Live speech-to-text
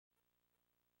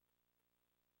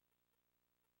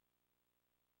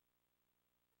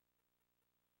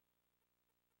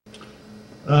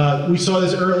We saw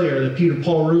this earlier, the Peter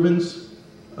Paul Rubens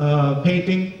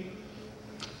painting.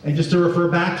 And just to refer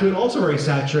back to it, also very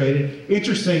saturated.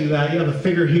 Interesting that you have a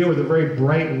figure here with a very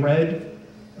bright red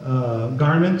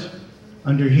garment.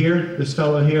 Under here, this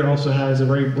fellow here also has a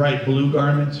very bright blue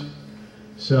garment.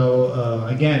 So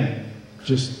again,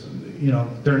 just, you know,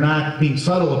 they're not being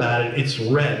subtle about it, it's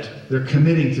red. They're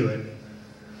committing to it.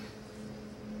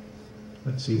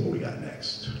 Let's see what we got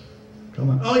next.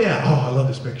 Come on. Oh yeah, oh, I love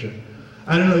this picture.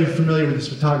 I don't know if you're familiar with this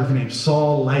photographer named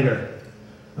Saul Leiter.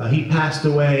 He passed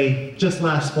away just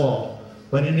last fall,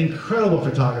 but an incredible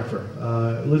photographer.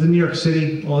 Lived in New York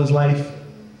City all his life.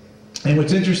 And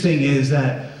what's interesting is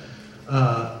that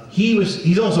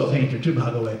he's also a painter too, by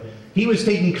the way. He was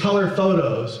taking color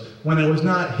photos when it was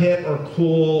not hip or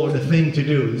cool or the thing to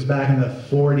do. It was back in the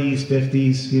 40s,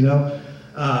 50s, you know.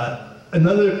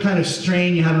 Another kind of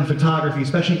strain you have in photography,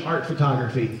 especially art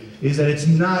photography, is that it's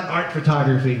not art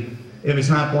photography if it's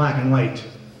not black and white,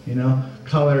 you know.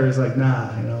 Color is like,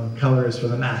 nah, you know, color is for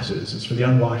the masses, it's for the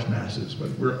unwashed masses, but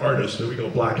we're artists, so we go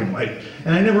black and white.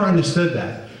 And I never understood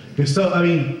that. Because so, I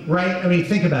mean, right, I mean,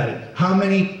 think about it. How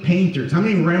many painters, how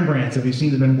many Rembrandts have you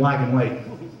seen that have been black and white,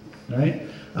 right?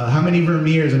 How many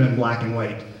Vermeers have been black and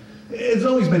white? It's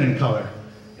always been in color.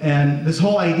 And this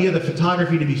whole idea that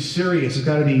photography to be serious has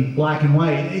got to be black and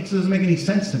white, it doesn't make any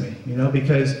sense to me, you know,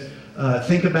 because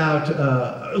think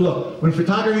about, look, when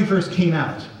photography first came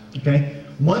out, okay,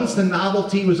 once the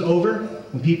novelty was over,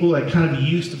 when people like kind of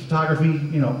used to photography,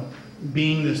 you know,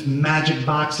 being this magic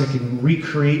box that can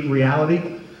recreate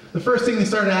reality, the first thing they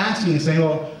started asking is saying,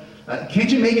 well, can't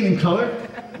you make it in color?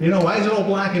 You know, why is it all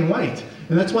black and white?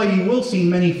 And that's why you will see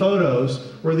many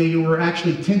photos where they were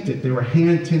actually tinted. They were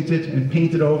hand tinted and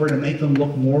painted over to make them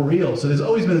look more real. So there's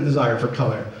always been a desire for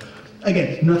color.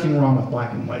 Again, nothing wrong with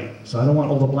black and white. So I don't want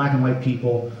all the black and white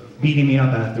people beating me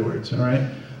up afterwards, all right?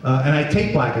 And I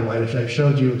take black and white, I've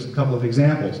showed you a couple of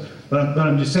examples. But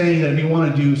I'm just saying that if you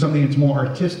want to do something that's more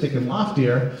artistic and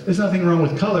loftier, there's nothing wrong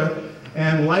with color.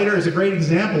 And Leiter is a great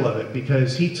example of it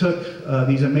because he took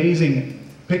these amazing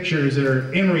pictures that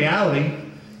are in reality.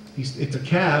 It's a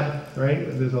cab, right?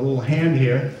 There's a little hand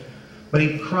here. But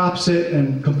he crops it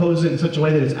and composes it in such a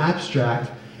way that it's abstract.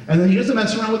 And then he doesn't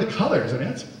mess around with the colors. I mean,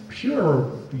 it's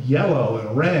pure yellow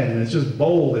and red, and it's just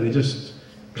bold, and it just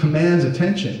commands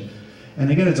attention. And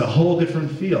again, it's a whole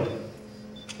different feel,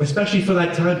 especially for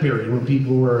that time period when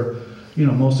people were, you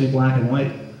know, mostly black and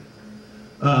white.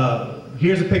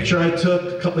 Here's a picture I took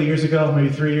a couple of years ago, maybe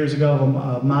 3 years ago,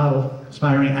 of a model,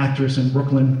 aspiring actress in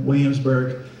Brooklyn,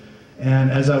 Williamsburg.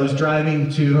 And as I was driving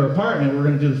to her apartment, we were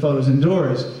going to do the photos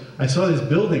indoors, I saw this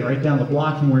building right down the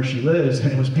block from where she lives,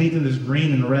 and it was painted this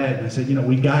green and red. And I said, you know,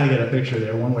 we got to get a picture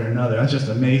there one way or another. That's just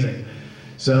amazing.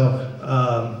 So,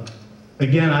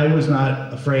 again, I was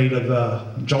not afraid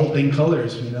of jolting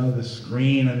colors, you know, this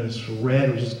green and this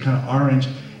red, which is kind of orange.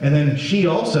 And then she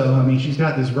also, I mean, she's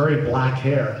got this very black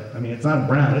hair. I mean, it's not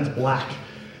brown, it's black.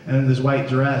 And then this white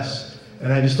dress.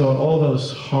 And I just thought all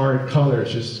those hard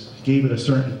colors just gave it a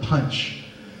certain punch.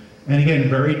 And again,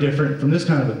 very different from this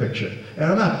kind of a picture. And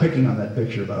I'm not picking on that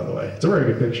picture, by the way. It's a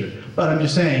very good picture. But I'm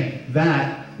just saying,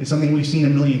 that is something we've seen a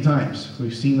million times.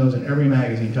 We've seen those in every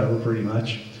magazine cover, pretty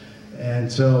much.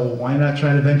 And so why not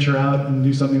try to venture out and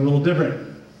do something a little different?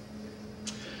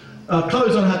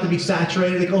 Colors don't have to be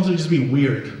saturated, they can also just be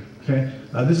weird. Okay?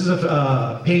 This is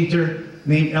a painter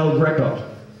named El Greco,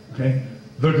 okay?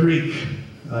 The Greek.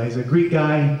 He's a Greek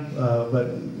guy, but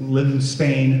lived in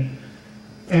Spain.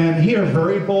 And here,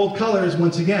 very bold colors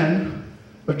once again,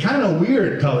 but kind of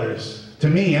weird colors, to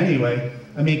me anyway.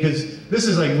 I mean, because this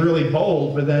is like really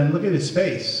bold, but then look at his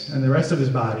face and the rest of his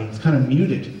body. It's kind of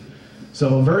muted.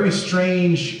 So a very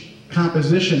strange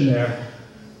composition there.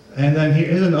 And then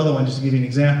here's another one, just to give you an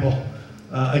example.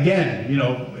 Again, you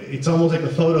know, it's almost like the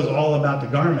photo's all about the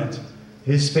garment.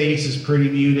 His face is pretty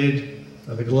muted,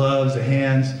 the gloves, the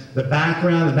hands. The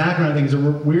background thing is a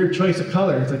weird choice of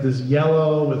color. It's like this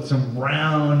yellow with some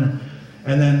brown,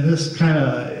 and then this kind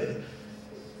of,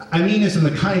 I mean this in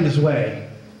the kindest way.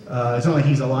 It's not like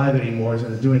he's alive anymore, he's not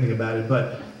gonna do anything about it,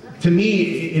 but to me,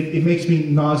 it makes me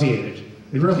nauseated.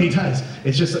 It really does.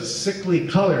 It's just a sickly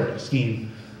color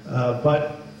scheme.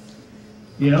 But,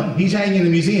 you know, he's hanging in the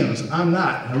museums. I'm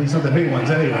not, at least not the big ones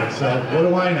anyway, so what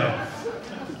do I know?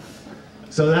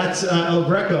 So that's El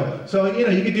Greco. So, you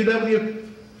know, you could do that with your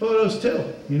photos too.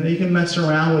 You know, you can mess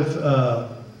around with,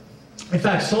 in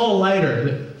fact, Saul Leiter,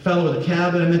 the fellow with the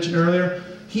cab that I mentioned earlier,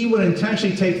 he would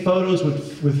intentionally take photos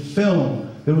with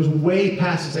film that was way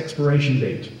past its expiration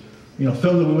date. You know,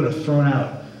 film that we would have thrown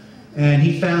out. And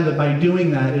he found that by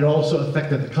doing that, it also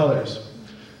affected the colors.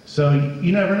 So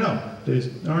you never know. There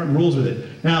aren't rules with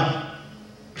it. Now,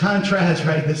 contrast,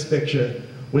 right, this picture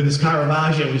with this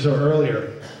Caravaggio we saw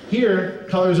earlier. Here,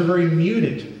 colors are very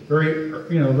muted,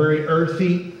 very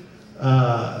earthy.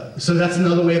 So that's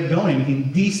another way of going. You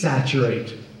can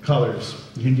desaturate colors.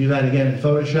 You can do that again in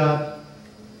Photoshop.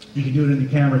 You can do it in the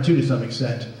camera too to some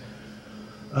extent.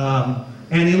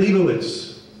 Annie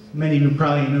Leibovitz, many of you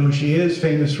probably know who she is,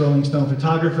 famous Rolling Stone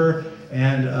photographer.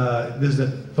 And this is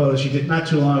a photo she did not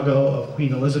too long ago of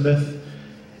Queen Elizabeth.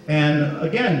 And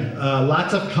again,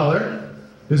 lots of color.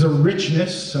 There's a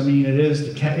richness. I mean, it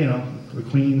is the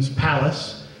Queen's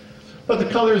palace, but the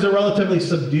colors are relatively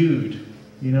subdued.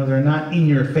 You know, they're not in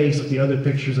your face like the other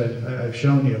pictures I've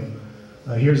shown you.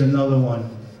 Here's another one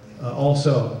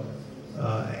also.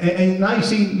 And now you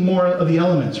see more of the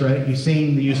elements, right? You're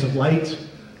seeing the use of light,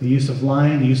 the use of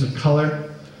line, the use of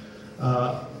color.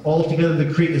 All together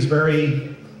to create this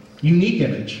very unique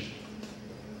image.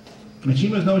 And she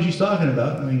must know what she's talking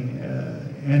about. I mean,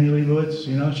 Annie Leibovitz,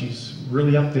 you know, she's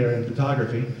really up there in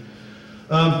photography.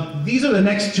 These are the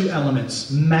next two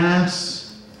elements,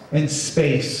 mass and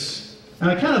space. And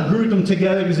I kind of grouped them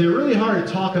together because they're really hard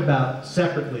to talk about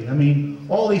separately. I mean,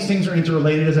 all these things are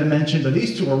interrelated, as I mentioned, but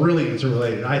these two are really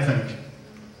interrelated, I think.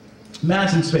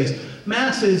 Mass and space.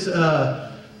 Mass is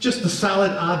just the solid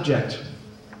object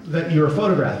that you're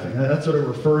photographing. That's what it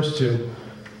refers to.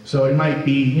 So it might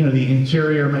be, you know, the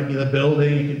interior, it might be the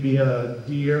building, it could be a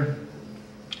deer,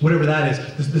 whatever that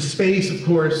is. The space, of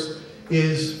course,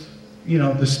 is, you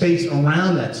know, the space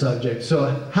around that subject.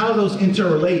 So how those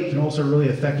interrelate can also really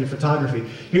affect your photography.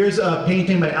 Here's a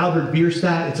painting by Albert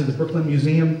Bierstadt. It's at the Brooklyn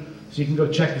Museum, so you can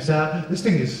go check this out. This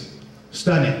thing is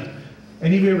stunning.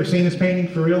 Any of you ever seen this painting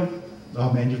for real?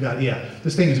 Oh man, you've got, yeah.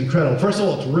 This thing is incredible. First of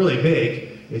all, it's really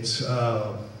big. It's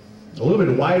a little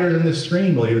bit wider than this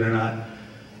screen, believe it or not.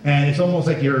 And it's almost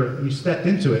like you stepped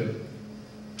into it.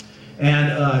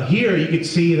 And here you can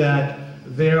see that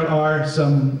there are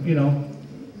some, you know,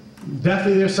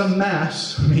 definitely there's some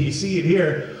mass. I mean, you see it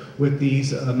here with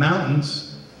these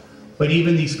mountains, but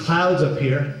even these clouds up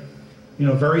here, you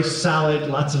know, very solid,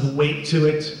 lots of weight to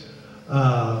it.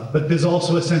 But there's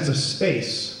also a sense of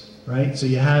space, right? So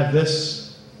you have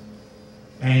this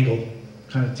angle,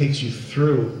 kind of takes you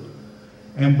through.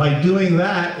 And by doing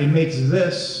that, it makes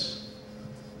this,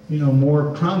 you know,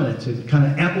 more prominent. It kind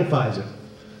of amplifies it.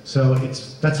 So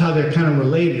that's how they're kind of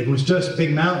related. If it was just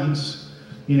big mountains,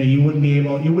 you know, you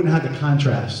wouldn't have the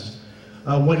contrast.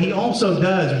 What he also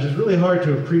does, which is really hard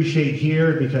to appreciate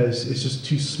here because it's just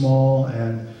too small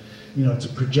and, you know, it's a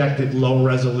projected low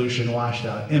resolution washed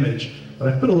out image. But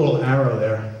I put a little arrow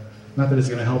there. Not that it's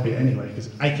going to help you anyway, because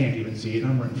I can't even see it.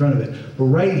 I'm right in front of it. But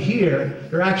right here,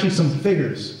 there are actually some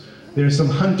figures. There's some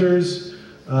hunters.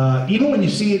 Even when you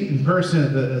see it in person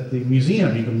at the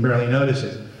museum, you can barely notice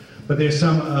it. But there's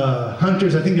some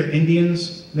hunters, I think they're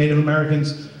Indians, Native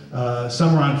Americans.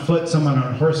 Some are on foot, some are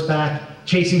on horseback,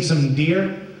 chasing some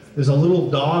deer. There's a little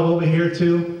dog over here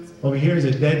too. Over here is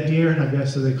a dead deer, I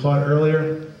guess that they caught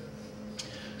earlier.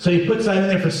 So he puts that in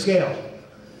there for scale.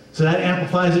 So that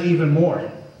amplifies it even more.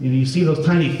 You know, you see those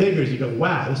tiny figures, you go,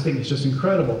 wow, this thing is just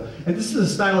incredible. And this is a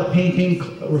style of painting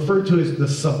referred to as the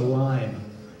sublime.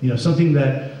 You know, something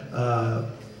that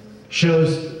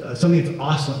shows something that's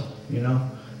awesome, you know?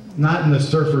 Not in the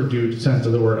surfer dude sense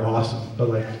of the word awesome, but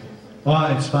like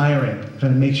awe-inspiring.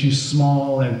 Kind of makes you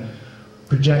small and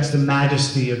projects the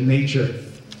majesty of nature.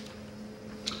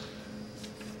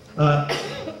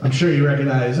 I'm sure you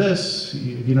recognize this.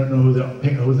 If you don't know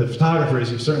who the photographer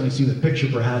is, you've certainly seen the picture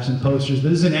perhaps in posters, but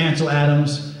this is an Ansel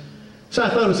Adams. So I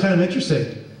thought it was kind of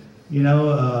interesting. You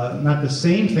know, not the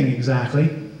same thing exactly,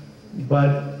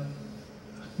 but,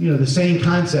 you know, the same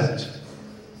concept.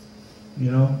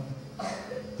 You know,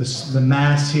 the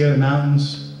mass here, the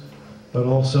mountains, but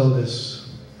also this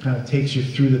kind of takes you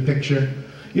through the picture.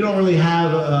 You don't really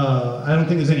have, I don't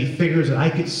think there's any figures that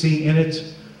I could see in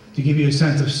it to give you a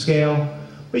sense of scale.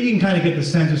 But you can kind of get the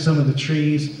sense of some of the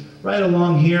trees. Right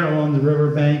along here, along the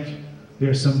riverbank,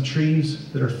 there's some trees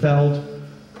that are felled.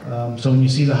 So when you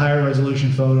see the higher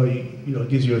resolution photo, you know, it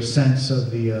gives you a sense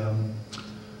of the,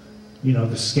 you know,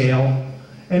 the scale.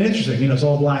 And interesting, you know, it's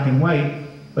all black and white,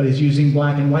 but it's using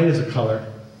black and white as a color.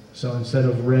 So instead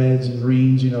of reds and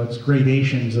greens, you know, it's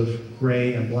gradations of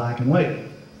gray and black and white.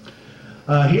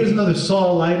 Here's another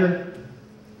saw lighter.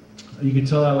 You can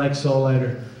tell I like saw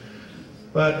lighter.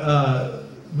 But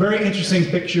very interesting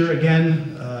picture,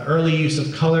 again, early use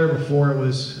of color before it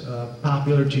was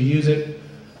popular to use it.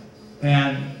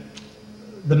 And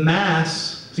the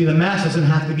mass, see, the mass doesn't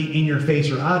have to be in your face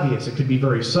or obvious. It could be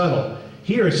very subtle.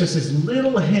 Here it's just this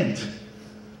little hint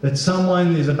that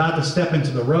someone is about to step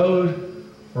into the road,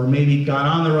 or maybe got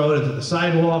on the road into the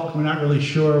sidewalk. We're not really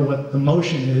sure what the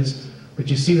motion is, but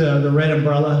you see the red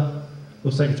umbrella.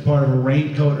 Looks like it's part of a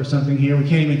raincoat or something here. We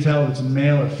can't even tell if it's a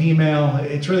male or female.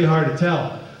 It's really hard to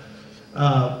tell.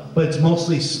 But it's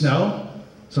mostly snow,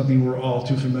 something we're all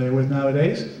too familiar with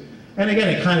nowadays. And again,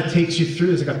 it kind of takes you through.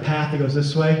 There's like a path that goes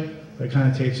this way, but it kind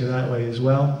of takes you that way as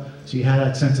well. So you have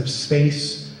that sense of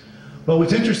space. But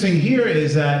what's interesting here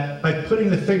is that by putting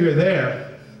the figure there,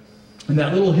 and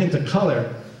that little hint of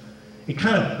color, it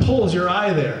kind of pulls your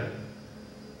eye there.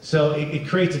 So it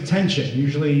creates a tension.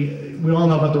 Usually, we all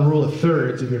know about the rule of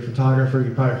thirds. If you're a photographer,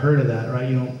 you've probably heard of that, right?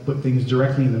 You don't put things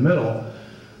directly in the middle.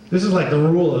 This is like the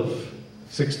rule of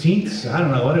 16ths. I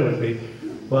don't know what it would be.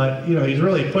 But, you know, he's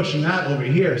really pushing that over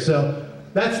here. So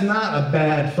that's not a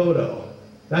bad photo.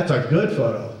 That's a good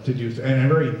photo to do, and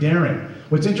very daring.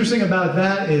 What's interesting about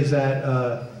that is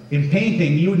that in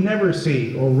painting, you would never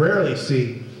see, or rarely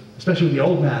see, especially with the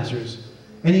old masters,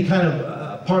 any kind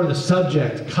of part of the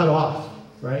subject cut off,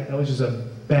 right? That was just a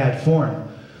bad form.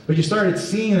 But you started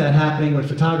seeing that happening with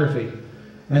photography.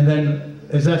 And then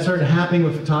as that started happening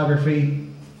with photography,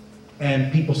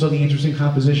 and people saw the interesting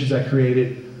compositions that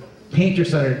created, painters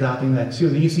started adopting that too.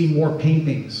 Then you see more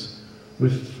paintings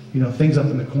with, you know, things up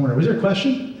in the corner. Was there a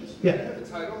question? Yeah. The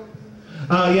title?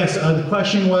 Yes, the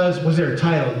question was there a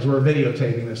title? Because we're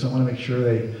videotaping this, so I want to make sure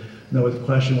they know what the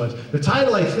question was. The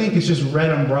title, I think, is just Red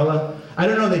Umbrella. I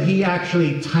don't know that he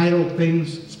actually titled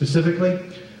things specifically,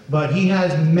 but he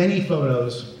has many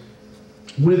photos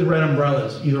with red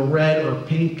umbrellas, either red or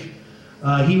pink.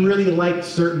 He really liked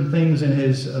certain things in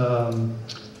his,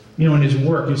 you know, in his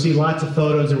work. You see lots of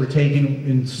photos that were taken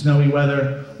in snowy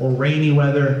weather or rainy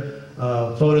weather,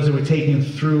 photos that were taken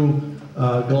through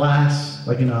glass,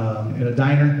 like in a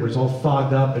diner, where it's all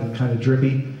fogged up and kind of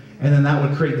drippy, and then that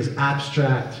would create this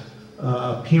abstract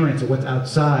appearance of what's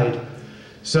outside.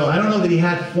 So I don't know that he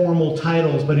had formal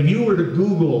titles, but if you were to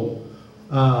Google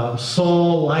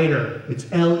Saul Leiter, it's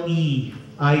L-E-I-T-E-R,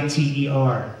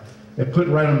 and put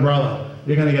Red Umbrella,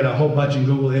 you're going to get a whole bunch of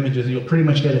Google images, and you'll pretty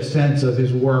much get a sense of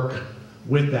his work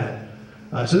with that.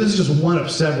 So this is just one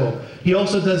of several. He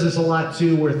also does this a lot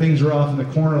too, where things are off in the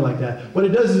corner like that. What it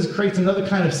does is it creates another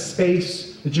kind of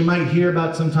space that you might hear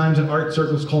about sometimes in art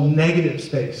circles called negative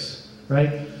space,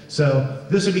 right? So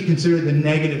this would be considered the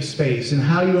negative space, and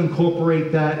how you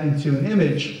incorporate that into an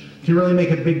image can really make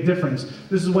a big difference.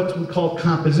 This is what we call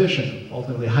composition,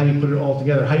 ultimately, how you put it all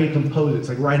together, how you compose it. It's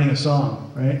like writing a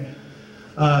song, right?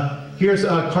 Here's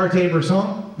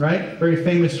Cartier-Bresson, right? Very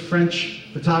famous French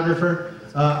photographer,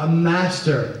 a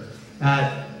master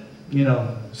at, you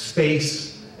know,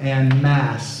 space and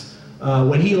mass.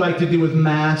 What he liked to do with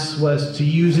mass was to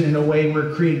use it in a way where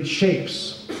it created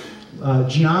shapes.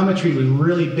 Geometry was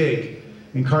really big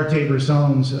in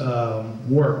Cartier-Bresson's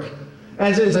work.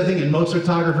 As is, I think, in most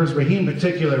photographers, but he in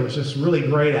particular was just really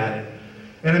great at it.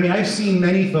 And I mean, I've seen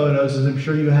many photos, as I'm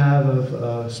sure you have,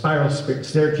 of spiral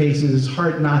staircases. It's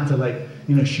hard not to, like,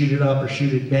 you know, shoot it up or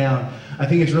shoot it down. I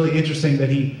think it's really interesting that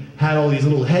he had all these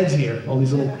little heads here, all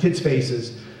these little kids'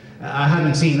 faces. I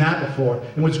haven't seen that before.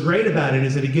 And what's great about it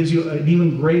is that it gives you an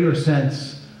even greater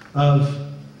sense of,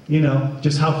 you know,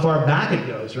 just how far back it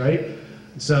goes, right?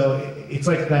 So it's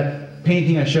like that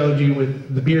painting I showed you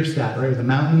with the Bierstadt, right, with the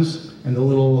mountains and the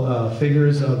little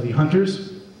figures of the hunters.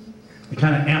 It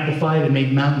kind of amplified and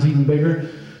made mountains even bigger.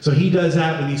 So he does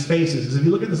that with these faces. Because if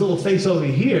you look at this little face over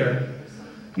here,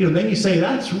 you know, then you say,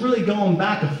 that's really going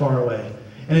back a far away.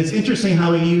 And it's interesting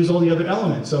how he used all the other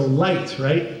elements. So light,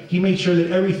 right? He made sure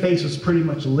that every face was pretty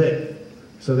much lit.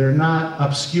 So they're not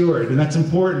obscured. And that's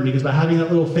important because by having that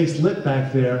little face lit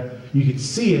back there, you can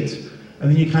see it,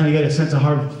 and then you kind of get a sense of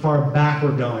how far back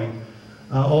we're going.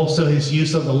 Also, his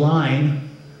use of the line.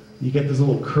 You get this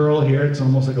little curl here. It's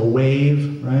almost like a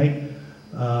wave, right?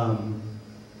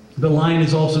 The line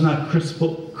is also not crisp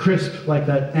like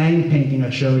that Ang painting I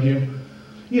showed you.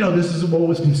 You know, this is what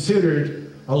was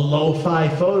considered a lo-fi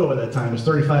photo at that time. It was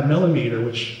 35 millimeter,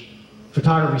 which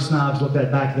photography snobs looked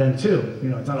at back then too. You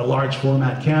know, it's not a large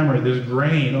format camera. There's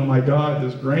grain. Oh my God,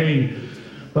 there's grain.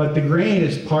 But the grain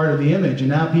is part of the image, and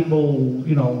now people,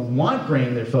 you know, want grain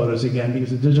in their photos again because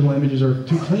the digital images are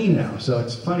too clean now. So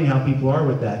it's funny how people are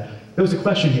with that. There was a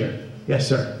question here. Yes,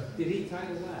 sir. Did he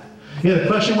title that? Yeah, the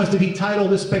question was, did he title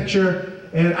this picture?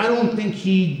 And I don't think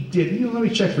he did. You know, let me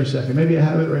check for a second. Maybe I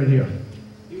have it right here.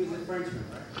 He was a Frenchman,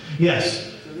 right?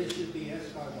 Yes. So this should be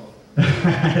escargot.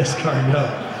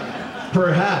 Escargot.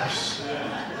 Perhaps.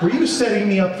 Were you setting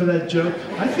me up for that joke?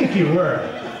 I think you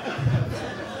were.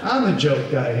 I'm the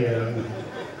joke guy here.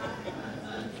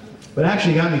 But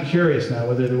actually, it got me curious now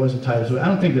whether there was a title. So I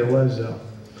don't think there was, though.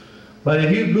 But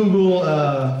if you Google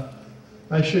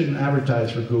I shouldn't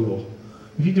advertise for Google.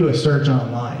 If you do a search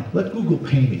online, let Google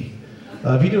pay me.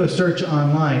 If you do a search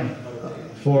online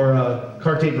for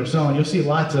Cartier Bresson, you'll see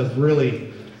lots of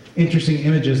really interesting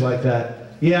images like that.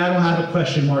 Yeah, I don't have a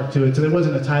question mark to it, so there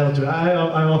wasn't a title to it.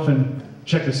 I often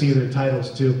check to see their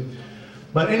titles too.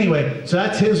 But anyway, so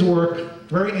that's his work.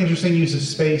 Very interesting use of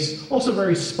space. Also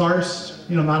very sparse,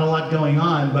 you know, not a lot going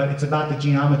on, but it's about the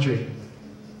geometry.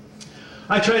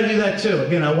 I try to do that too.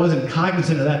 Again, I wasn't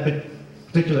cognizant of that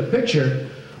particular picture,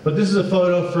 but this is a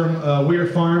photo from Weir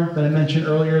Farm that I mentioned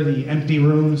earlier, the empty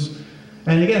rooms.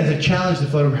 And again, it's a challenge to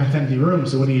photograph empty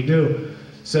rooms, so what do?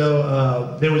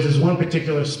 So there was this one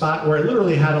particular spot where I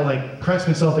literally had to like press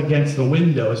myself against the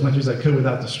window as much as I could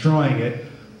without destroying it.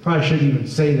 Probably shouldn't even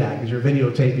say that because you're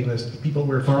videotaping this. People at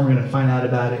Weir Farm are going to find out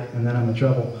about it and then I'm in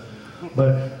trouble.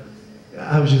 But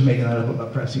I was just making that up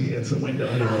about pressing against the window.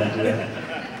 I didn't really do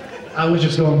that. I was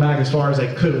just going back as far as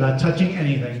I could without touching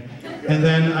anything. And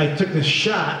then I took this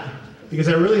shot because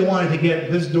I really wanted to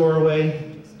get this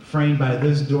doorway framed by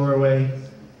this doorway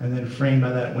and then framed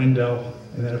by that window.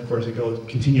 And then of course it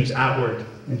continues outward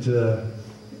into the,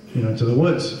 into the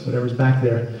woods, whatever's back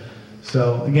there.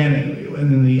 So again,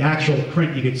 in the actual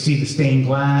print you could see the stained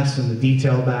glass and the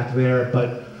detail back there,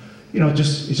 but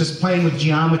it's just playing with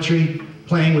geometry,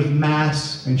 playing with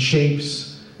mass and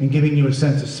shapes and giving you a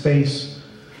sense of space.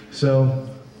 So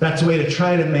that's a way to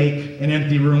try to make an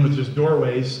empty room with just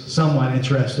doorways somewhat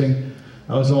interesting.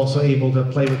 I was also able to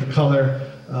play with the color.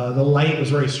 The light was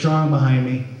very strong behind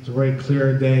me. It's a very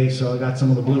clear day, so I got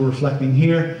some of the blue reflecting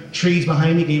here. Trees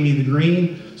behind me gave me the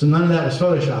green, so none of that was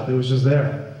Photoshop. It was just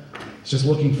there. It's just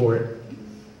looking for it.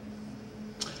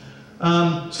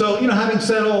 So, having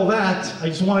said all that, I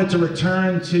just wanted to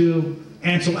return to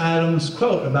Ansel Adams'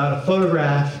 quote about a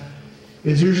photograph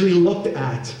is usually looked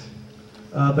at,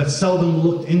 but seldom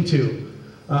looked into.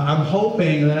 I'm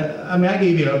hoping that, I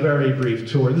gave you a very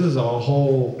brief tour. This is a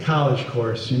whole college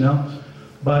course,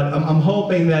 But I'm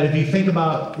hoping that if you think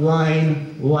about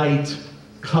line, light,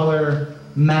 color,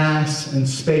 mass, and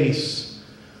space,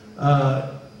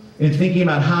 and thinking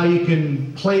about how you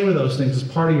can play with those things as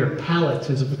part of your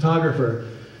palette as a photographer,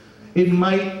 you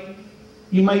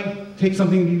might take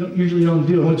something you usually don't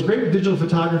do. And what's great with digital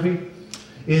photography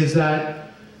is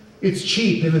that it's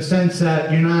cheap in the sense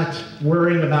that you're not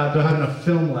worrying about having a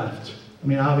film left.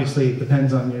 Obviously it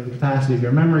depends on the capacity of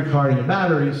your memory card and your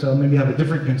battery, so maybe you have a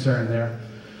different concern there.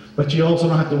 But you also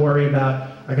don't have to worry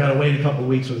about, I gotta wait a couple of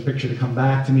weeks for the picture to come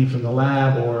back to me from the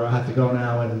lab, or I have to go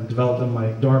now and develop in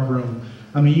my darkroom.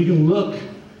 You can look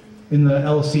in the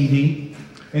LCD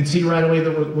and see right away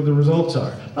what the results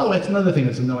are. Oh, that's another thing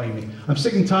that's annoying me. I'm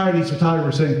sick and tired of these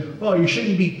photographers saying, oh, you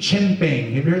shouldn't be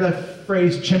chimping. Have you heard that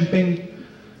phrase, chimping?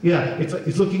 Yeah,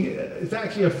 it's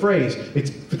actually a phrase. It's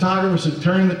photographers who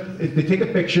they take a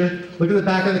picture, look at the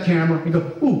back of the camera, and go,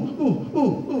 ooh, ooh,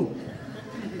 ooh, ooh.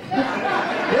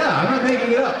 Yeah, I'm not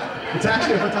making it up. It's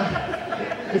actually a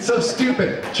photographer. It's so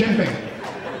stupid, chimping.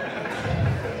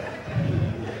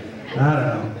 I don't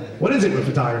know. What is it with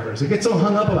photographers? They get so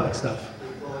hung up about stuff.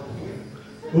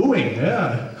 Oohing,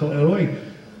 yeah, oohing.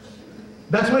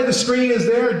 That's why the screen is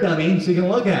there, dummy, so you can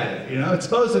look at it. It's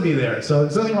supposed to be there. So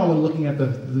there's nothing wrong with looking at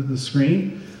the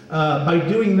screen. By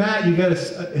doing that, you get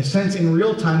a sense in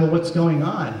real time of what's going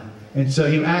on. And so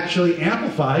you actually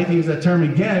amplify, to use that term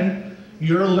again,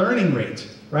 your learning rate,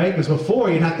 right? Because before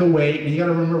you'd have to wait and you got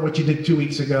to remember what you did 2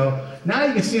 weeks ago. Now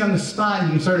you can see on the spot and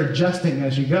you can start adjusting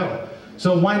as you go.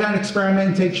 So why not experiment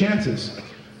and take chances?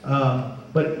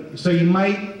 So you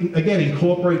might, again,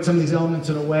 incorporate some of these elements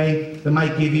in a way that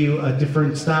might give you a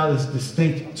different style that's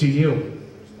distinct to you.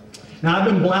 Now I've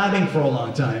been blabbing for a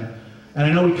long time, and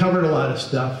I know we covered a lot of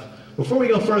stuff. Before we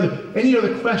go further, any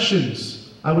other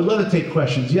questions? I would love to take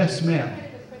questions. Yes, ma'am.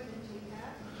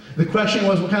 The question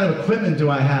was, what kind of equipment do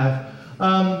I have?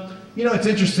 It's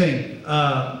interesting.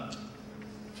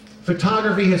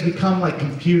 Photography has become like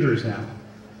computers now.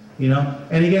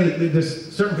 And again,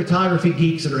 there's certain photography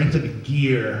geeks that are into the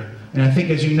gear. And I think,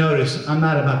 as you notice, I'm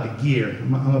not about the gear.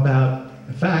 I'm about,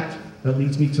 in fact, that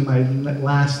leads me to my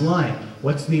last line.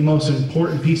 What's the most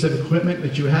important piece of equipment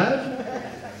that you have?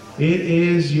 It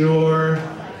is your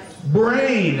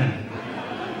brain.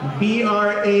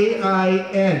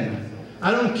 B-R-A-I-N.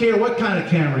 I don't care what kind of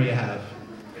camera you have.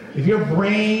 If your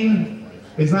brain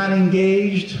is not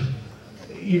engaged,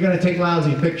 you're going to take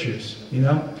lousy pictures,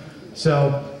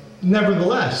 So,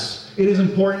 nevertheless, it is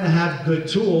important to have good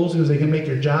tools because they can make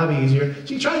your job easier.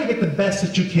 So you try to get the best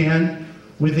that you can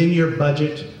within your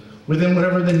budget, within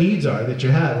whatever the needs are that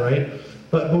you have, right?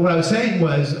 But what I was saying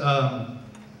was,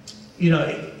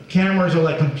 cameras are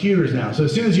like computers now. So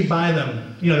as soon as you buy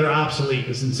them, you know, they're obsolete,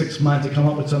 because in 6 months they come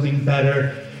up with something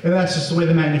better, and that's just the way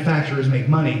the manufacturers make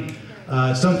money.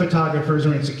 Some photographers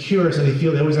are insecure, so they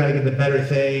feel they always gotta get the better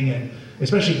thing, and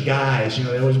especially guys, you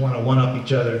know, they always want to one-up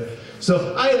each other.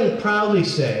 So I will proudly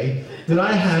say that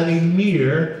I have a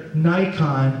Mir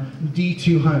Nikon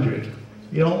D200.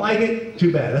 You don't like it?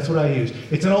 Too bad, that's what I use.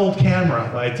 It's an old camera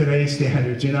by today's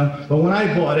standards, you know? But when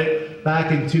I bought it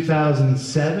back in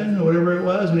 2007, or whatever it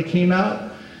was, when it came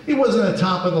out, it wasn't a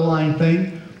top-of-the-line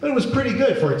thing, but it was pretty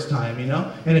good for its time, you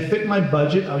know? And it fit my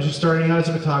budget. I was just starting out as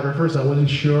a photographer, so I wasn't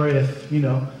sure if, you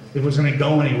know, it was gonna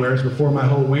go anywhere. It was before my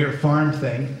whole weird farm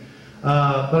thing.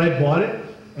 But I bought it,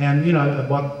 and, you know, I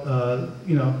bought,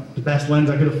 you know, the best lens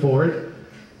I could afford,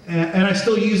 and I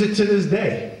still use it to this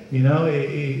day. You know,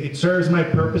 it serves my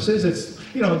purposes. It's,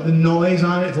 you know, the noise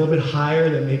on it is a little bit higher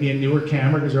than maybe a newer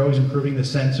camera, because they're always improving the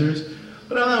sensors.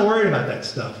 But I'm not worried about that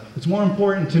stuff. What's more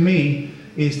important to me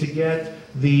is to get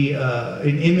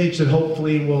an image that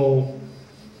hopefully will,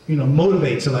 you know,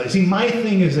 motivate somebody. See, my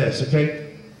thing is this,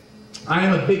 okay? I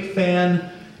am a big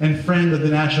fan and friend of the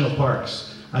national parks.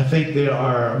 I think they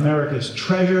are America's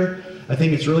treasure. I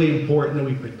think it's really important that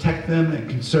we protect them and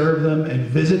conserve them and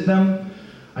visit them.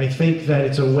 I think that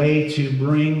it's a way to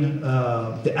bring,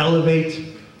 to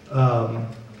elevate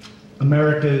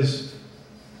America's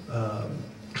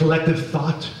collective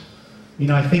thought. You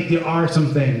know, I think there are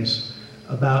some things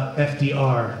about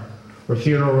FDR, or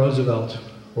Theodore Roosevelt,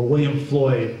 or William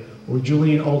Floyd, or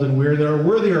Julian Alden Weir that are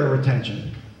worthier of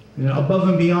attention. You know, above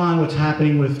and beyond what's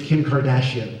happening with Kim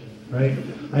Kardashian, right?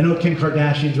 I know Kim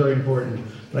Kardashian is very important,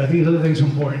 but I think there's other things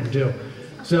important to do.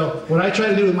 So what I try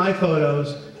to do with my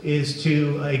photos is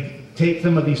to take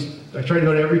them of these, I try to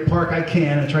go to every park I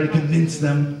can, I try to convince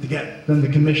them to get them to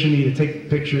commission me to take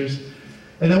pictures.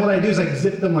 And then what I do is I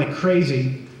zip them like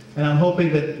crazy, and I'm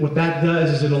hoping that what that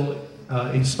does is it'll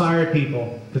inspire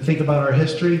people to think about our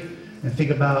history and think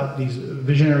about these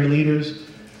visionary leaders,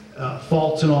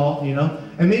 faults and all, you know,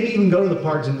 and maybe even go to the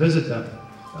parks and visit them,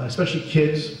 especially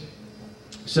kids.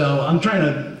 So I'm trying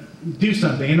to do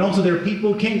something. And also there are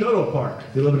people who can't go to a park.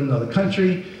 They live in another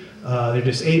country, they're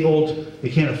disabled, they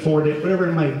can't afford it, whatever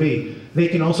it might be. They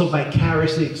can also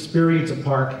vicariously experience a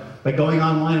park by going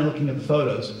online and looking at the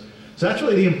photos. So that's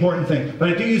really the important thing. But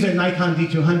I do use a Nikon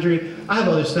D200. I have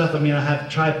other stuff. I mean, I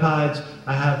have tripods,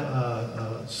 I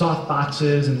have soft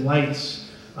boxes and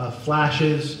lights,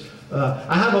 flashes.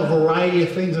 I have a variety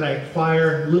of things that I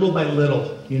acquire little by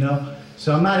little, you know.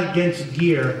 So I'm not against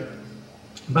gear,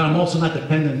 but I'm also not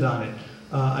dependent on it.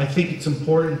 I think it's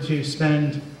important to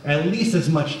spend at least as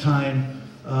much time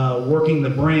working the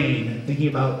brain and thinking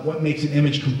about what makes an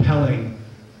image compelling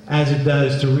as it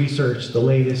does to research the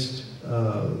latest,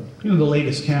 you know, the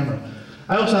latest camera.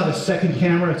 I also have a second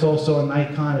camera. It's also a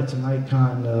Nikon. It's a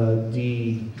Nikon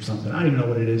D something. I don't even know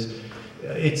what it is.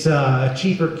 It's a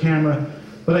cheaper camera,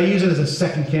 but I use it as a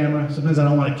second camera. Sometimes I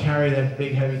don't want to carry that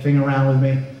big heavy thing around with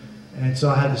me, and so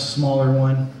I have the smaller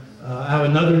one. I have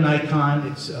another Nikon,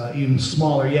 it's even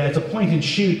smaller. Yeah, it's a point and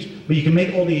shoot, but you can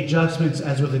make all the adjustments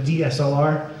as with a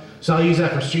DSLR. So I'll use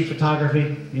that for street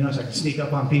photography, you know, so I can sneak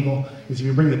up on people, because if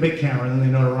you bring the big camera, then they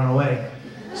know to run away.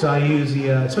 So I use the,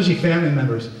 especially family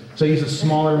members, so I use a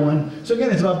smaller one. So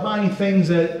again, it's about buying things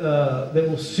that, that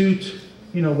will suit,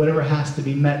 you know, whatever has to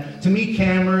be met. To me,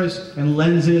 cameras and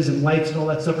lenses and lights and all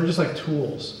that stuff are just like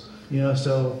tools, you know,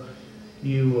 so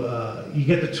you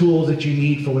get the tools that you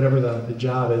need for whatever the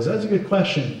job is. That's a good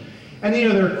question. Any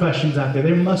other questions out there?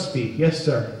 There must be. Yes,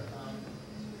 sir.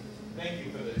 Thank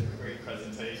you for the great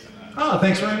presentation. Oh,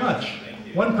 thanks very much.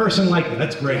 One person liked it.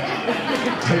 That's great.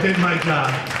 I did my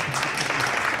job.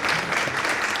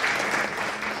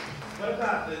 What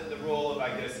about the role of,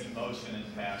 I guess, emotion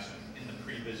and passion in the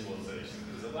pre-visualization?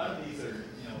 Because a lot of these are,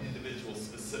 you know, individual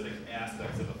specific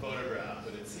aspects of a photograph,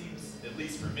 but it seems, at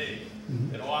least for me,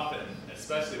 that often,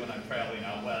 especially when I'm traveling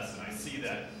out west and I see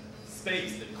that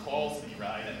space that calls me,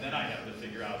 right, and then I have to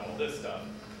figure out all this stuff,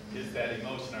 is that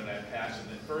emotion or that passion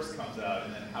that first comes out,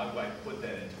 and then how do I put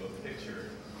that into a picture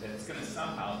that's going to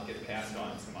somehow get passed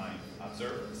on to my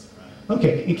observers, right?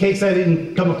 Okay, in case I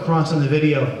didn't come across on the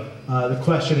video, the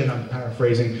question, and I'm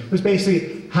paraphrasing, was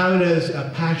basically how does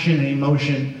passion and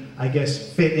emotion, I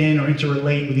guess, fit in or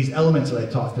interrelate with these elements that I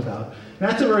talked about? And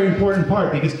that's a very important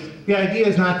part, because the idea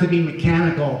is not to be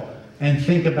mechanical and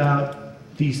think about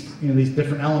these, you know, these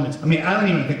different elements. I mean, I don't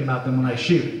even think about them when I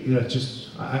shoot. You know, it's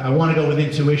just, I want to go with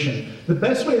intuition. The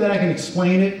best way that I can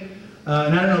explain it,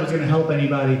 and I don't know if it's going to help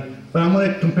anybody, but I'm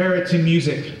going to compare it to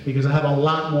music, because I have a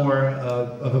lot more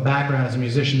of a background as a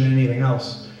musician than anything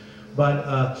else.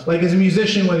 But like as a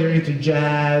musician, whether you're into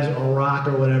jazz or rock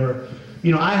or whatever,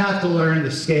 You know, I have to learn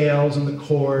the scales and the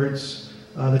chords,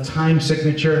 the time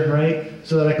signature, right?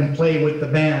 So that I can play with the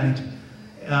band.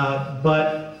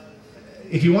 But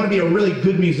if you want to be a really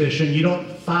good musician, you don't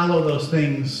follow those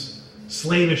things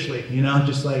slavishly, you know,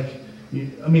 just like,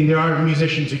 I mean, there are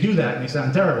musicians who do that and they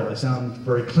sound terrible, they sound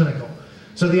very clinical.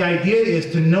 So the idea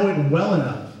is to know it well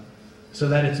enough so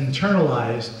that it's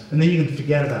internalized, and then you can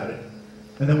forget about it.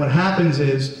 And then what happens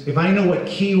is, if I know what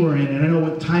key we're in, and I know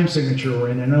what time signature we're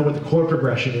in, and I know what the chord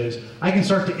progression is, I can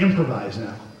start to improvise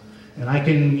now. And I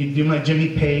can do my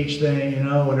Jimmy Page thing, you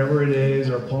know, whatever it is,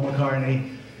 or Paul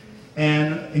McCartney,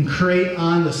 and create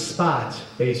on the spot,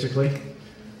 basically.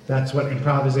 That's what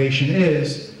improvisation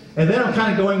is. And then I'm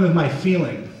kind of going with my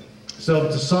feeling. So if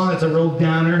it's a song that's a real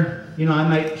downer, you know, I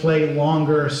might play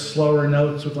longer, slower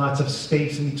notes with lots of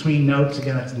space in between notes.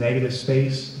 Again, that's negative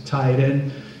space to tie it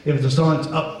in. If it's a song that's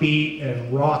upbeat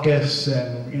and raucous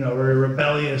and, you know, very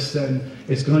rebellious, then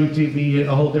it's going to be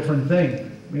a whole different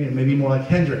thing. Maybe more like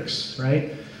Hendrix,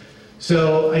 right?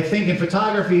 So I think in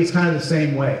photography, it's kind of the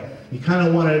same way. You kind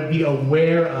of want to be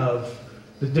aware of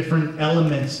the different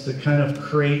elements that kind of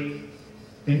create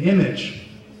an image,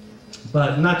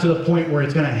 but not to the point where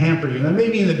it's going to hamper you. And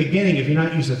maybe in the beginning, if you're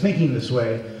not used to thinking this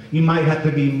way, you might have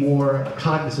to be more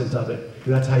cognizant of it,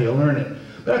 because that's how you learn it.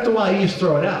 But after a while, you just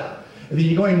throw it out. And then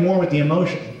you're going more with the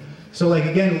emotion. So like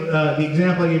again, the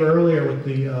example I gave earlier with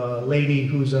the lady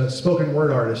who's a spoken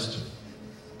word artist.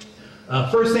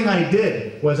 First thing I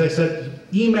did was I said,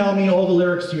 email me all the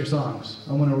lyrics to your songs.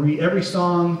 I'm going to read every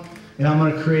song, and I'm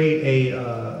going to create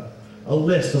a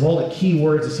list of all the key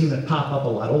words that seem to pop up a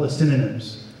lot, all the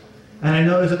synonyms. And I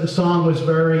noticed that the song was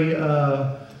very,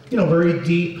 you know, very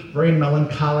deep, very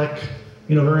melancholic,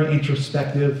 you know, very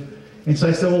introspective. And so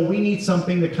I said, well, we need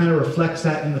something that kind of reflects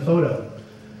that in the photo.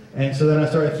 And so then I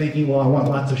started thinking, well, I want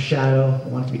lots of shadow. I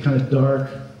want it to be kind of dark.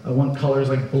 I want colors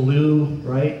like blue,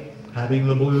 right? Having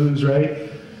the blues, right?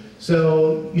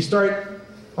 So you start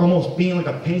almost being like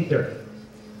a painter,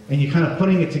 and you're kind of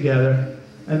putting it together.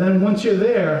 And then once you're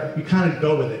there, you kind of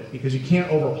go with it, because you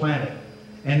can't overplan it.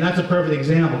 And that's a perfect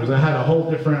example, because I had a whole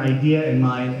different idea in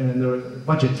mind, and then there were a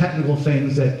bunch of technical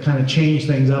things that kind of changed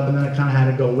things up, and then I kind of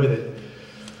had to go with it.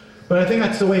 But I think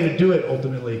that's the way to do it,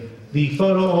 ultimately. The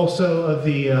photo also of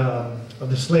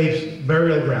the slave's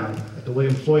burial ground at the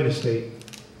William Floyd estate.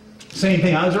 Same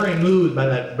thing, I was very moved by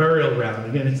that burial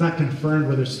ground. Again, it's not confirmed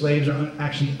whether slaves are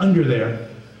actually under there,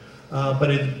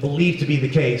 but it's believed to be the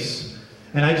case.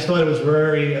 And I just thought it was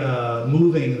very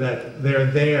moving that they're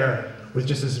there with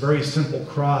just this very simple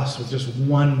cross with just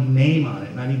one name on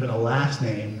it, not even a last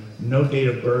name, no date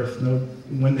of birth, no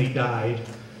when they died.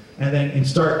 And then in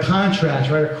stark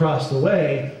contrast, right across the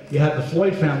way, you have the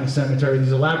Floyd family cemetery,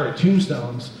 these elaborate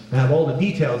tombstones that have all the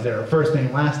details there, first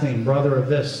name, last name, brother of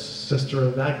this, sister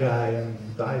of that guy,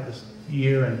 and died this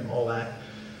year and all that.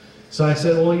 So I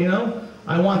said, well, you know,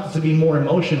 I want it to be more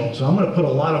emotional, so I'm going to put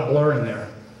a lot of blur in there,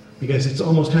 because it's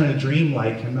almost kind of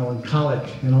dreamlike and melancholic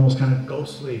and almost kind of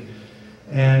ghostly,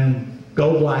 and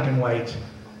go black and white.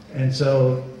 And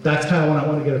so that's kind of what I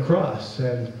want to get across.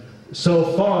 And so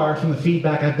far, from the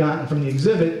feedback I've gotten from the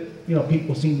exhibit, you know,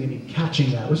 people seem to be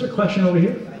catching that. Was there a question over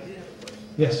here? I did have a question.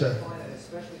 Yes, sir. I find that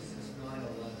especially since 9/11,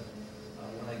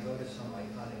 when I go to some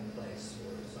iconic place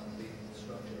or some big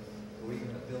structure, or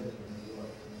even a building in New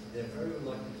York, they're very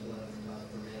reluctant to let a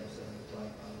photographer ramp set the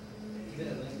tripod,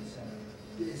 even at Lincoln Center.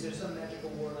 Is there some magical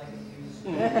word I can use?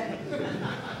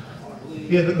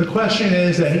 Yeah, the question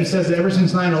is that he says that ever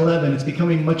since 9/11, it's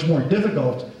becoming much more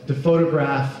difficult to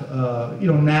photograph, you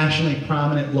know, nationally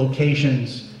prominent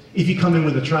locations if you come in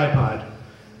with a tripod.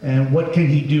 And what can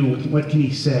he do? What can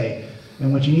he say?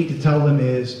 And what you need to tell them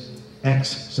is, X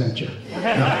sent you. No.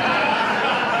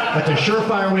 That's a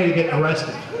surefire way to get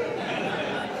arrested.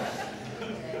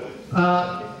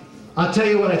 I'll tell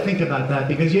you what I think about that,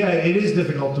 because yeah, it is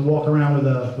difficult to walk around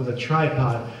with a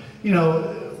tripod. You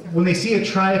know, when they see a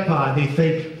tripod, they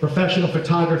think professional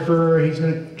photographer, he's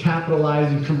going to capitalize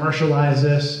and commercialize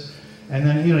this, and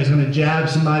then, you know, he's going to jab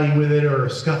somebody with it or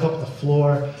scuff up the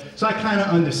floor. So I kind of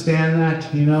understand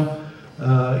that, you know,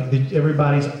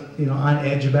 everybody's, you know, on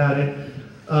edge about it.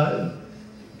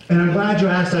 And I'm glad you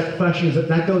asked that question, is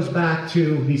that goes back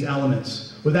to these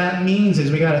elements. What that means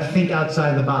is we got to think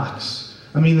outside the box.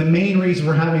 I mean, the main reason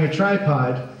for having a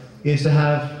tripod is to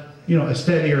have, you know, a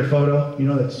steadier photo, you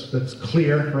know, that's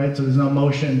clear, right? So there's no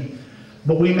motion.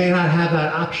 But we may not have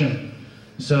that option.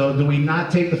 So do we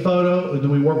not take the photo, or do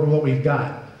we work with what we've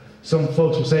got? Some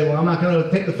folks will say, well, I'm not going to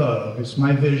take the photo, because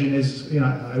my vision is, you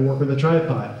know, I work with a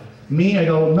tripod. Me, I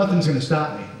go, well, nothing's going to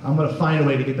stop me. I'm going to find a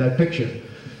way to get that picture.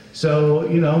 So,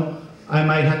 you know, I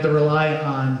might have to rely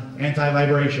on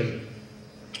anti-vibration,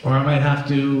 Or I might have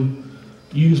to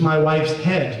use my wife's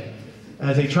head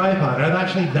as a tripod. I've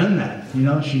actually done that. You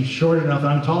know, she's short enough and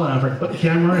I'm tall enough. I put the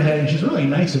camera on her head, and she's really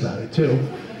nice about it too.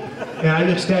 And I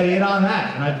just steady it on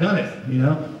that, and I've done it, you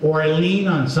know. Or I lean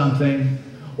on something,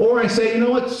 or I say, you know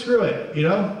what, screw it, you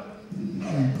know.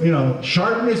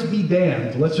 Sharpness be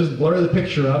damned. Let's just blur the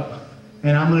picture up,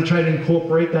 and I'm going to try to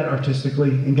incorporate that artistically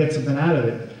and get something out of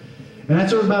it. And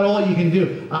that's about all you can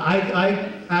do.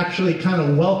 I actually kind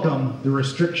of welcome the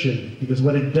restriction, because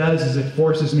what it does is it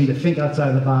forces me to think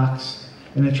outside the box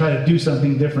and to try to do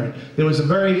something different. There was a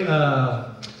very, I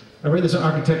read this in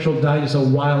Architectural Digest a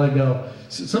while ago.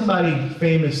 Somebody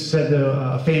famous said to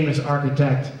a famous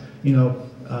architect, you know,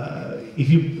 if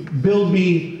you build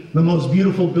me the most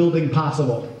beautiful building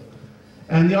possible.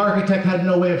 And the architect had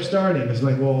no way of starting. It's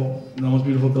like, well, the most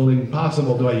beautiful building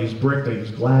possible. Do I use brick? Do I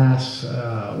use glass?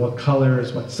 What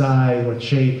colors? What size? What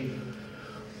shape?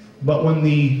 But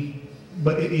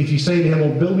if you say to him,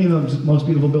 well, build me the most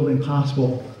beautiful building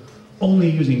possible, only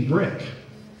using brick,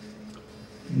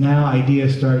 now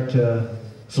ideas start to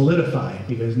solidify,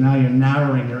 because now you're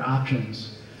narrowing your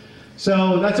options.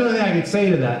 So that's the only thing I can say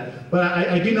to that. But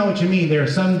I do know what you mean. There are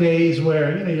some days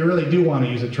where, you know, you really do want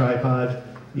to use a tripod.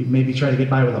 You maybe try to get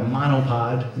by with a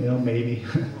monopod, you know, maybe.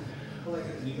 Well, like,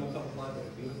 you don't come fly with a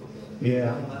beautiful building. Yeah. They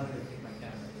don't allow me to take my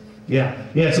camera.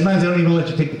 Yeah, sometimes they don't even let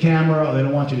you take the camera, or they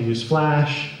don't want you to use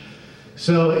flash.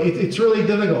 So it's really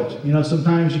difficult. You know,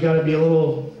 sometimes you got to be a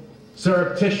little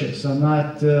surreptitious. I'm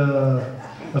not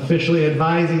officially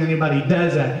advising anybody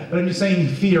does that, but I'm just saying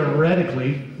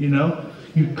theoretically, you know,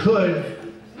 your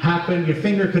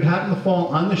finger could happen to fall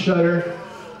on the shutter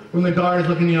when the guard is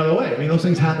looking the other way. I mean, those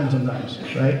things happen sometimes,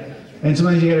 right? And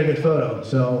sometimes you get a good photo.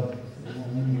 So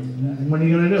what are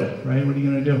you going to do, right? What are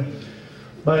you going to do?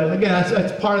 But again,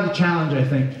 that's part of the challenge, I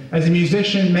think. As a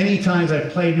musician, many times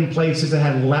I've played in places that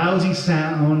had lousy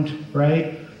sound,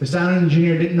 right? The sound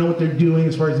engineer didn't know what they're doing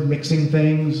as far as mixing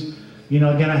things. You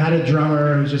know, again, I had a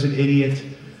drummer who was just an idiot,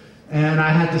 and I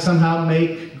had to somehow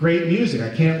make great music.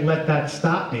 I can't let that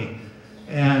stop me.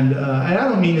 And I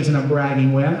don't mean this in a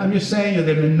bragging way. I'm just saying that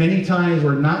there have been many times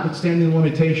where, notwithstanding the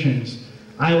limitations,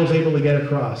 I was able to get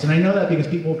across. And I know that because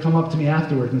people will come up to me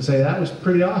afterwards and say, that was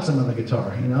pretty awesome on the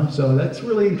guitar, you know? So that's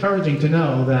really encouraging to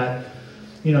know that,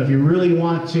 you know, if you really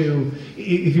want to,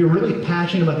 if you're really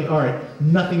passionate about the art,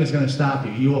 nothing is going to stop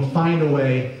you. You will find a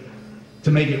way to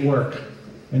make it work.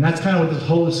 And that's kind of what this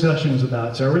whole discussion is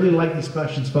about. So I really like these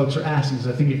questions folks are asking,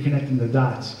 because I think you're connecting the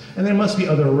dots. And there must be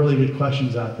other really good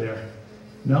questions out there.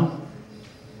 No?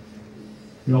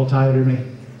 You're all tired of me?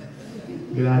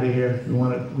 Get out of here. We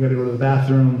got to go to the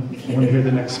bathroom. We want to hear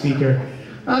the next speaker.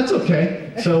 It's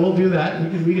okay. So we'll do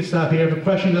that. We can stop here. If a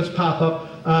question does pop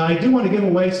up, I do want to give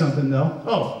away something, though.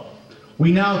 Oh,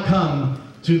 we now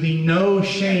come to the no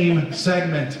shame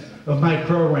segment of my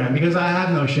program, because I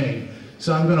have no shame.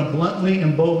 So I'm going to bluntly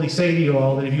and boldly say to you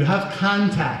all that if you have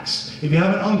contacts, if you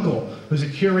have an uncle who's a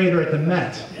curator at the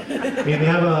Met, if you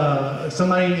have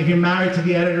if you're married to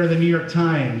the editor of the New York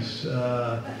Times,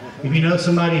 if you know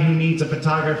somebody who needs a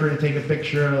photographer to take a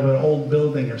picture of an old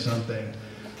building or something,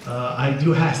 I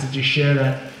do ask that you share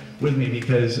that with me,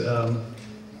 because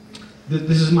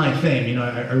this is my thing. You know,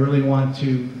 I really want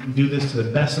to do this to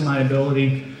the best of my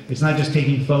ability. It's not just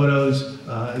taking photos.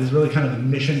 There's really kind of a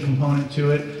mission component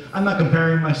to it. I'm not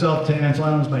comparing myself to Ansel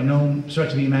Adams by no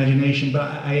stretch of the imagination, but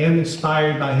I am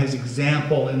inspired by his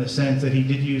example, in the sense that he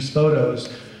did use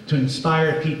photos to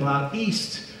inspire people out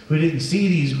east who didn't see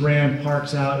these grand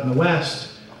parks out in the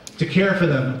west, to care for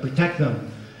them and protect them.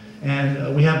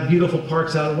 And we have beautiful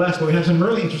parks out west, but we have some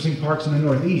really interesting parks in the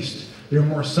northeast. They're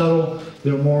more subtle,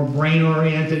 they're more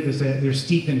brain-oriented, because they're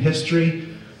steeped in history.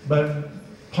 But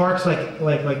parks like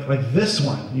this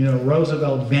one, you know,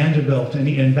 Roosevelt, Vanderbilt,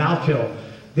 and Valkill,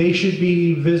 they should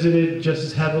be visited just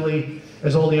as heavily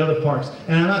as all the other parks.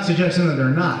 And I'm not suggesting that they're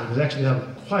not, because actually have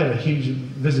quite a huge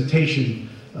visitation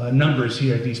numbers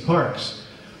here at these parks.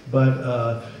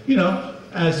 But, you know,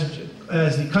 as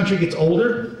the country gets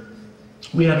older,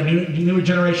 we have a newer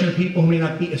generation of people who may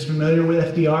not be as familiar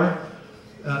with FDR.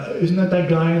 Isn't that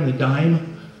guy on the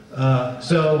dime?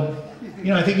 So, you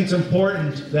know, I think it's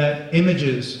important that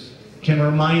images can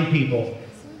remind people,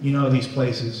 you know, these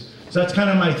places. So that's kind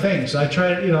of my thing. So I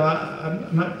try, you know,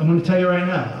 I'm going to tell you right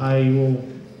now, I will,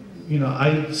 you know,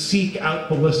 I seek out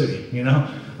publicity, you know.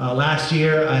 Last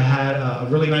year I had a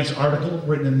really nice article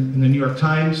written in the New York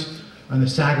Times on the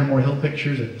Sagamore Hill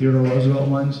pictures, the Theodore Roosevelt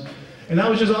ones. And that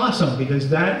was just awesome, because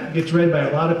that gets read by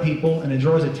a lot of people and it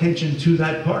draws attention to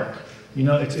that park. You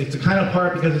know, it's a kind of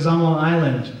park because it's on Long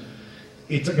Island.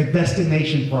 It's like a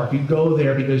destination park. You go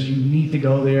there because you need to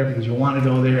go there, because you want to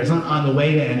go there. It's not on the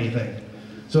way to anything.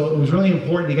 So it was really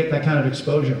important to get that kind of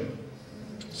exposure.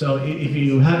 So if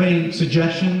you have any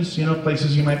suggestions,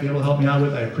 places you might be able to help me out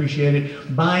with, I appreciate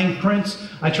it. Buying prints,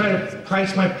 I try to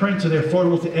price my prints so they're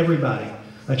affordable to everybody.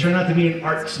 I try not to be an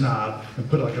art snob and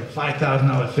put like a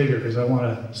 $5,000 figure because I want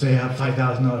to say I have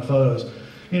 $5,000 photos.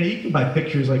 You can buy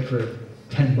pictures like for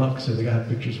 $10 if they got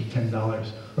pictures for $10.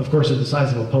 Of course, they're the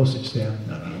size of a postage stamp.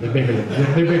 No, they're bigger than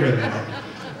that.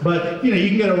 But you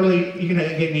can get you can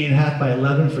get an 8.5 by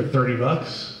 11 for $30.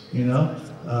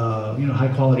 High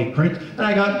quality print. And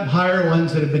I got higher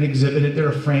ones that have been exhibited.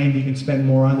 They're framed. You can spend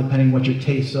more on depending what your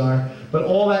tastes are. But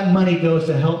all that money goes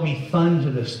to help me fund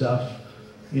this stuff,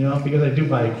 because I do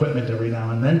buy equipment every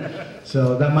now and then.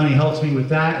 So that money helps me with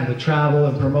that and to travel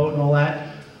and promote and all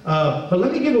that. But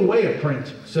let me give away a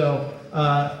print. So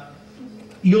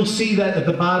you'll see that at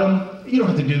the bottom. You don't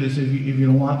have to do this if you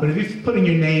don't want, but if you put in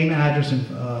your name, address, and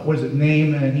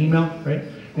name and email, right?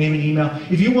 Name and email.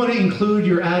 If you want to include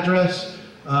your address,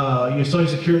 your social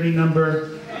security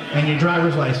number, and your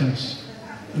driver's license,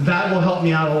 that will help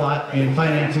me out a lot in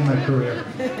financing my career.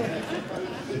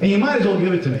 And you might as well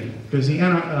give it to me, because the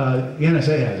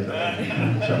NSA has it,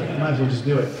 so you might as well just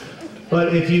do it.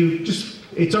 But if you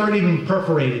it's already been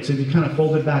perforated, so if you kind of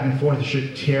fold it back and forth, it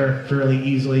should tear fairly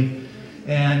easily.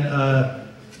 And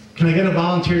can I get a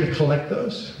volunteer to collect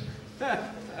those?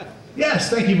 Yes,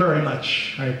 thank you very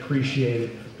much. I appreciate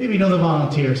it. Maybe another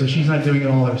volunteer, so she's not doing it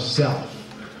all herself.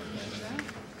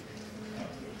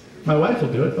 My wife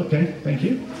will do it. Okay, thank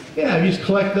you. Yeah, you just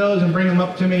collect those and bring them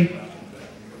up to me.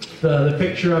 The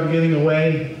picture I'm giving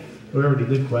away, we already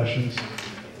did questions,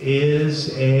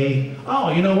 is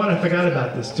oh, you know what? I forgot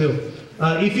about this too.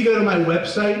 If you go to my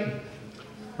website,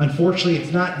 unfortunately,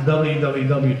 it's not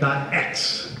www.x.com.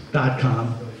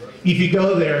 If you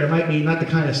go there, it might be not the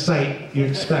kind of site you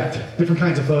expect, different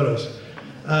kinds of photos.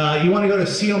 You want to go to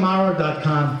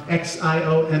Xiomaro.com,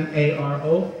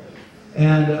 Xiomaro,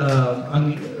 and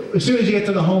as soon as you get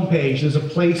to the home page, there's a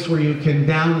place where you can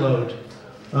download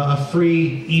a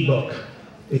free ebook.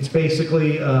 It's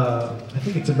basically, I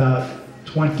think it's about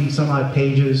 20 some odd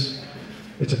pages.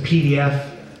 It's a PDF,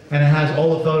 and it has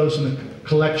all the photos from the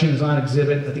collections on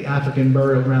exhibit at the African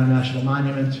Burial Ground National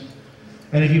Monument.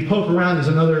 And if you poke around, there's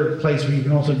another place where you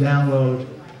can also download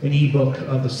an ebook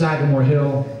of the Sagamore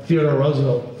Hill Theodore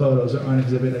Roosevelt photos that are on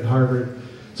exhibit at Harvard.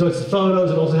 So it's the photos,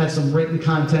 it also has some written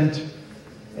content,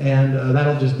 and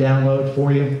that'll just download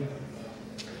for you.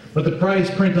 But the prize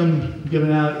print I'm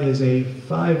giving out is a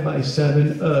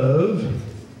 5x7 of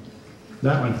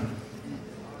that one.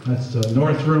 That's the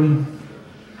North Room,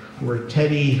 where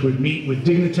Teddy would meet with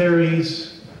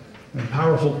dignitaries and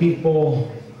powerful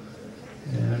people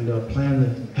and plan the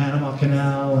Panama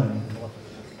Canal and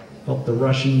help the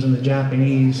Russians and the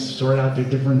Japanese sort out their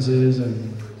differences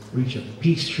and reach a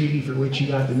peace treaty for which he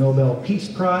got the Nobel Peace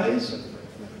Prize.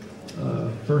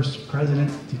 First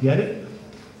president to get it.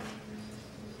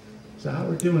 So how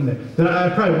we're doing that? I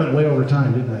probably went way over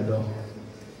time, didn't I, Bill?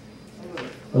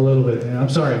 A little bit. Yeah, I'm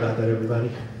sorry about that,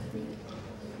 everybody.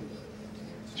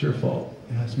 It's your fault.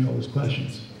 You asked me all those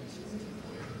questions.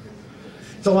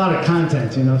 It's a lot of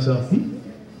content, so.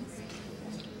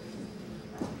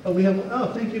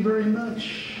 Oh, thank you very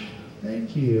much.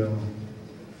 Thank you.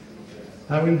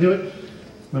 How are we going to do it?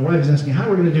 My wife is asking, how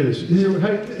are we going to do this?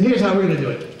 Here's how we're going to do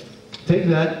it. Take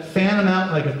that, fan them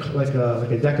out like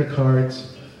a deck of cards.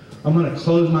 I'm going to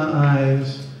close my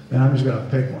eyes, and I'm just going to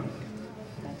pick one.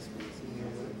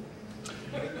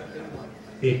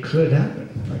 It could happen.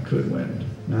 I could win.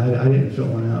 No, I didn't fill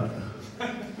one out.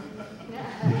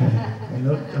 Okay.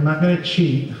 I'm not going to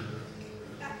cheat.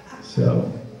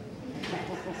 So,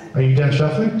 are you done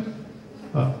shuffling?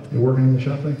 Oh, you're working on the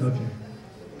shuffling? Okay.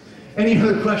 Any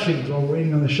other questions while we're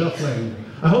waiting on the shuffling?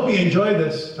 I hope you enjoyed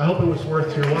this. I hope it was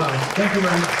worth your while. Thank you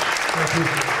very much. I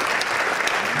appreciate it.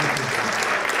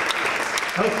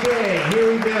 Okay, here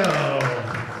we go.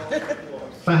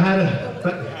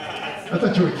 I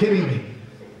thought you were kidding me.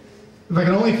 If I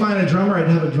could only find a drummer, I'd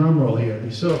have a drum roll here. It'd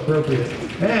be so appropriate.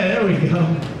 Hey, there we go.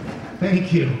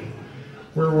 Thank you.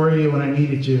 Where were you when I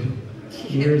needed you?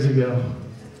 Years ago.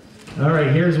 All right,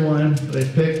 here's one that I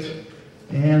picked.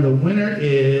 And the winner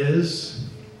is,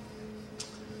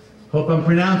 hope I'm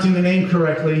pronouncing the name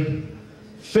correctly,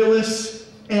 Phyllis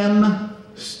M.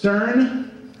 Stern?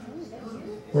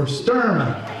 Or Sturm?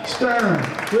 Sturm.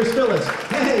 Where's Phyllis?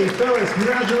 Hey, Phyllis,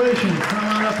 congratulations. Come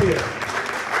on up here.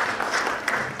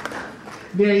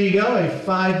 There you go, a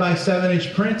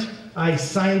 5x7-inch print. I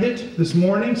signed it this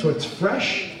morning, so it's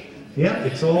fresh. Yep,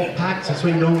 it's all packed, so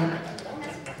you don't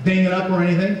ding it up or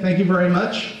anything. Thank you very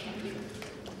much.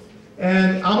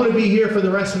 And I'm going to be here for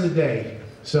the rest of the day.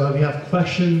 So if you have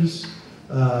questions,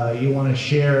 you want to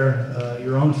share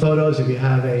your own photos, if you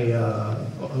have a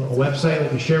website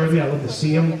that you share with me, I'd love to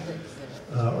see them.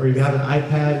 Or if you have an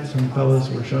iPad, some fellows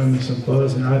were showing me some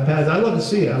photos on their iPads. I'd love to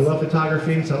see it. I love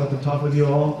photography, so I'd love to talk with you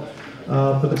all.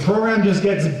 But the program just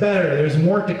gets better. There's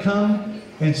more to come.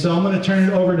 And so I'm going to turn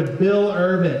it over to Bill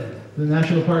Urbin, the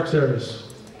National Park Service.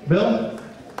 Bill,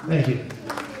 thank you.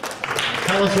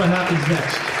 Tell us what happens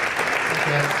next.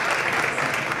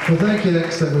 Well, thank you,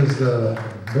 X. That was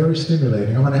very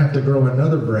stimulating. I'm going to have to grow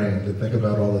another brain to think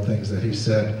about all the things that he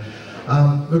said.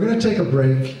 We're going to take a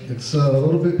break. It's a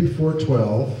little bit before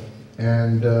 12,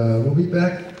 and we'll be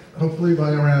back hopefully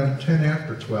by around 10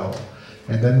 after 12.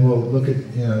 And then we'll look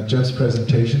at Jeff's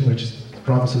presentation, which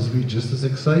promises to be just as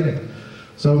exciting.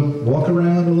 So walk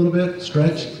around a little bit,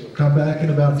 stretch, come back in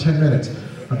about 10 minutes.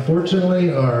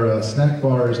 Unfortunately, our snack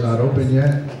bar is not open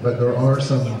yet, but there are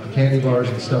some candy bars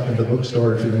and stuff in the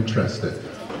bookstore if you're interested.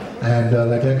 And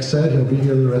like X said, he'll be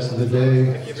here the rest of the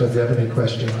day, so if you have any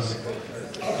questions,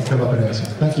 you can come up and ask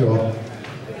him. Thank you all.